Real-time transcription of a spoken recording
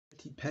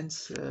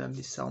50p,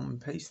 this salmon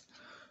paste.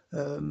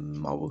 I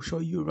will show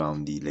you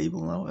around the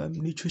label now.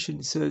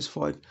 Nutrition says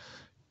 5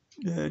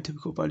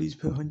 typical values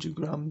per 100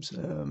 grams.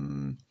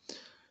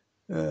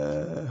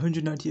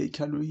 198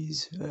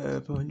 calories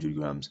per 100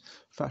 grams,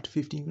 fat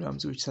 15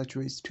 grams, which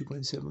saturates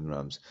 2.7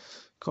 grams,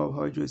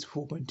 carbohydrates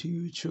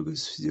 4.2,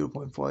 sugars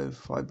 0.5,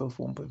 fiber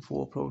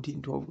 1.4,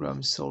 protein 12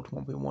 grams, salt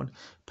 1.1.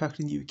 Packed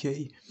in the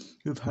UK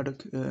with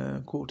haddock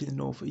caught in the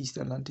North East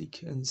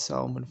Atlantic and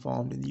salmon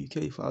farmed in the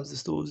UK for Asda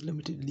stores,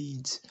 limited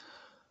Leeds.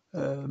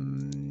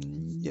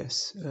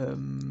 Yes,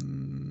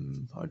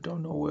 I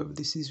don't know whether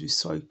this is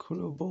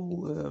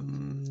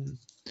recyclable.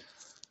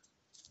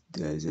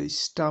 There's a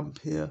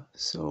stamp here,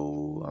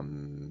 so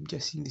I'm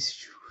guessing this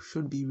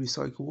should be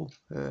recyclable.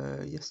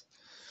 Yes.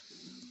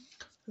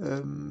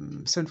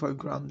 75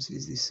 grams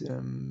is this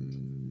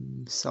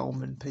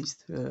salmon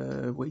paste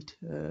weight.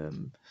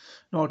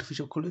 No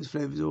artificial colours,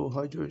 flavours or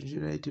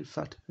hydrogenated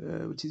fat,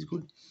 which is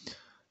good.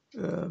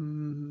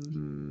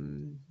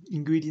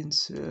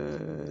 Ingredients,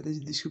 there's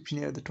a description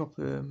here at the top.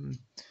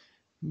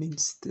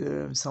 Minced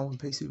salmon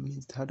paste with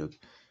minced haddock,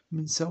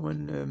 minced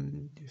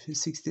salmon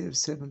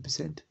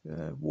 67%,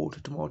 water,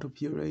 tomato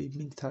puree,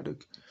 minced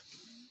haddock,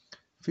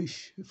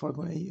 fish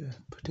 5.8,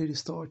 potato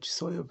starch,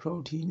 soya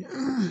protein,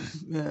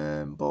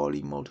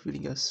 barley malt,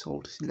 vinegar,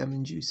 salt,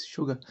 lemon juice,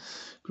 sugar,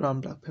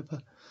 ground black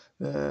pepper.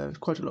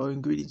 Quite a lot of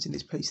ingredients in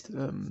this paste.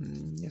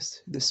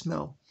 Yes, the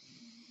smell,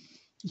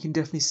 you can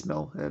definitely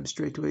smell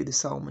straight away the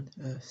salmon.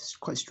 It's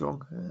quite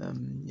strong.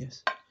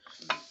 Yes.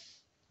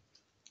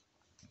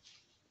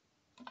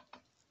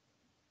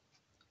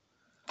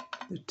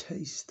 The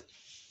taste.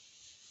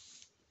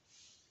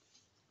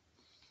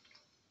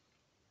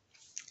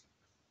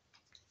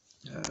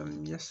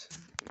 Yes,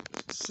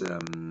 it's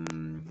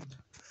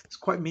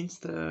quite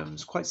minced.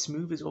 It's quite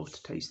smooth as well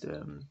to taste. You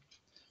can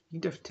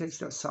definitely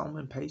taste that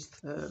salmon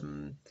paste.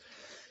 The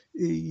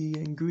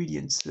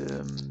ingredients.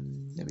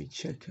 Let me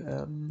check.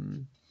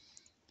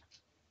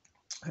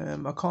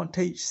 I can't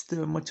taste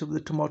much of the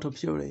tomato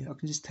puree. I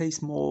can just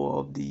taste more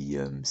of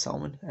the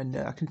salmon, and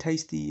I can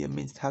taste the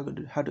minced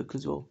haddock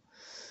as well.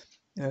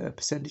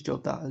 Percentage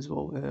of that as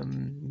well.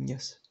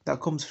 Yes, that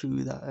comes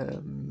through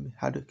that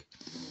haddock.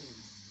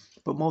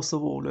 But most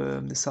of all,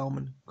 the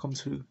salmon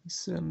comes through.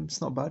 It's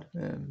not bad.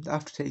 The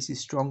aftertaste is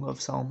strong of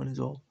salmon as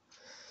well.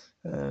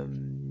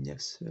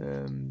 Yes,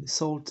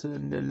 salt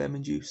and the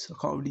lemon juice, I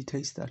can't really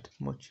taste that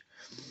much.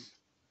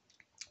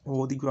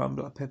 Or the ground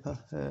black pepper.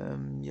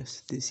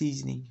 Yes, the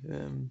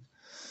seasoning.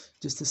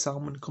 Just the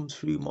salmon comes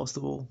through most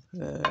of all,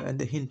 and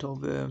the hint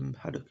of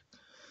haddock.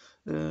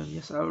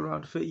 Yes,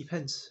 around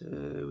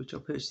 30p, which I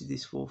purchased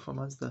this for from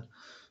Asda.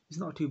 It's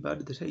not too bad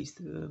at the taste.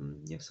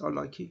 Yes, I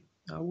like it.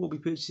 I will be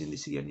purchasing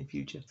this again in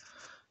future.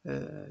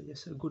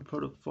 Yes, a good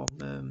product from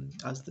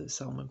Asda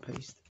salmon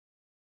paste.